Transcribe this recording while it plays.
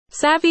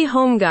Savvy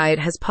Home Guide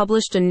has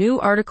published a new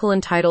article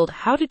entitled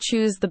How to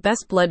Choose the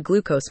Best Blood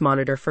Glucose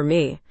Monitor for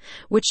Me,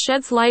 which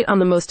sheds light on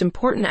the most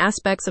important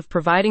aspects of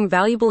providing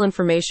valuable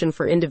information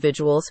for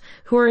individuals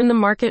who are in the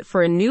market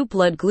for a new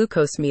blood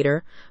glucose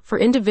meter for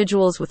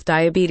individuals with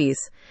diabetes,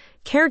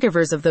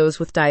 caregivers of those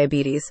with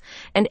diabetes,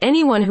 and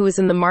anyone who is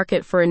in the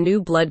market for a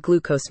new blood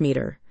glucose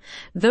meter.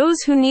 Those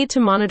who need to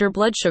monitor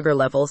blood sugar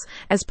levels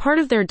as part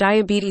of their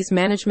diabetes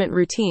management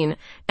routine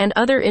and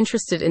other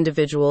interested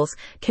individuals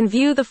can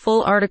view the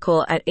full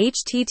article at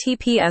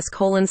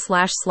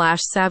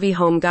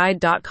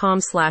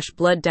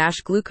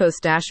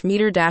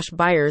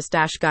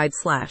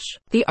https://savvyhomeguide.com/blood-glucose-meter-buyers-guide/.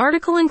 The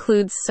article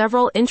includes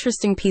several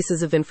interesting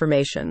pieces of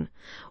information.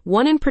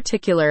 One in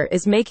particular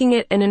is making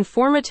it an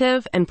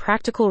informative and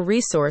practical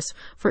resource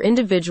for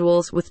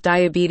individuals with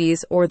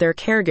diabetes or their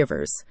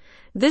caregivers.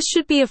 This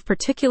should be of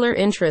particular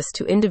interest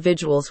to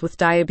individuals with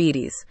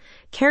diabetes,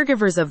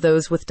 caregivers of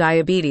those with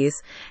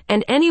diabetes,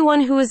 and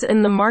anyone who is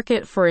in the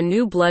market for a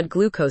new blood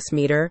glucose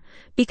meter,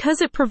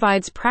 because it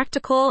provides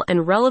practical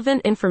and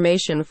relevant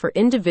information for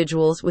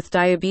individuals with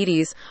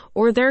diabetes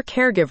or their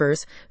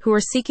caregivers who are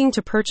seeking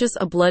to purchase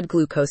a blood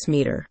glucose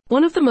meter.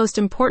 One of the most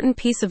important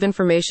pieces of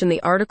information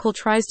the article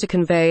tries to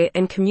convey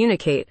and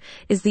communicate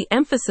is the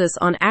emphasis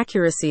on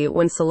accuracy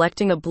when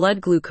selecting a blood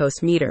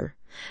glucose meter.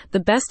 The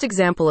best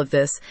example of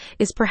this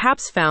is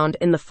perhaps found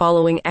in the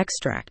following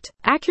extract.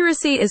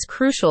 Accuracy is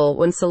crucial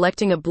when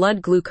selecting a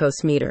blood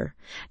glucose meter,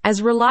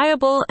 as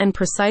reliable and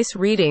precise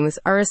readings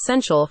are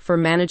essential for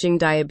managing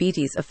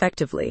diabetes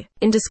effectively.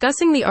 In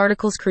discussing the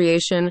article's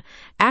creation,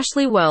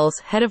 Ashley Wells,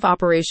 head of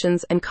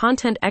operations and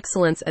content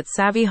excellence at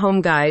Savvy Home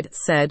Guide,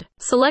 said,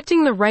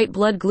 "Selecting the right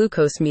blood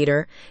glucose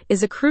meter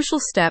is a crucial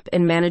step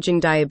in managing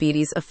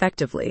diabetes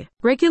effectively."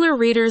 Regular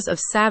readers of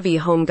Savvy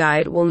Home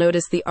Guide will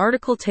notice the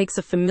article takes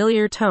a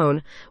familiar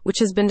tone, which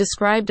has been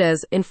described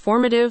as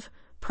informative,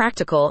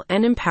 practical,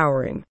 and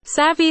empowering.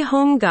 Savvy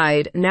Home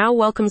Guide now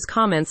welcomes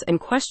comments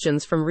and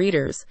questions from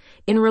readers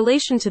in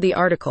relation to the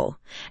article,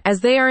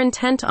 as they are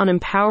intent on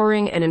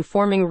empowering and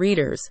informing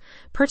readers,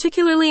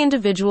 particularly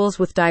individuals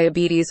with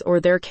diabetes or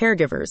their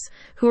caregivers,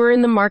 who are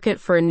in the market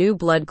for a new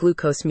blood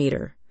glucose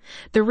meter.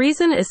 The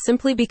reason is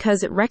simply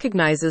because it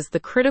recognizes the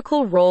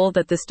critical role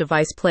that this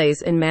device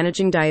plays in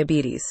managing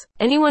diabetes.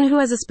 Anyone who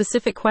has a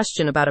specific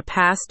question about a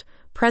past,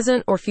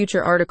 present, or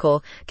future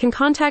article can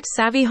contact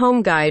Savvy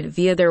Home Guide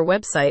via their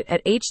website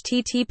at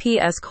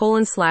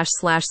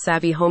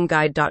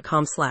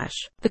https://savvyhomeguide.com/.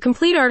 The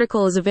complete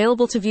article is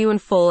available to view in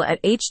full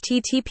at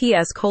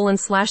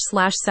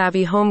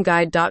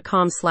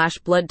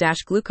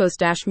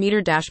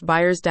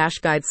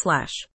https://savvyhomeguide.com/blood-glucose-meter-buyers-guide/.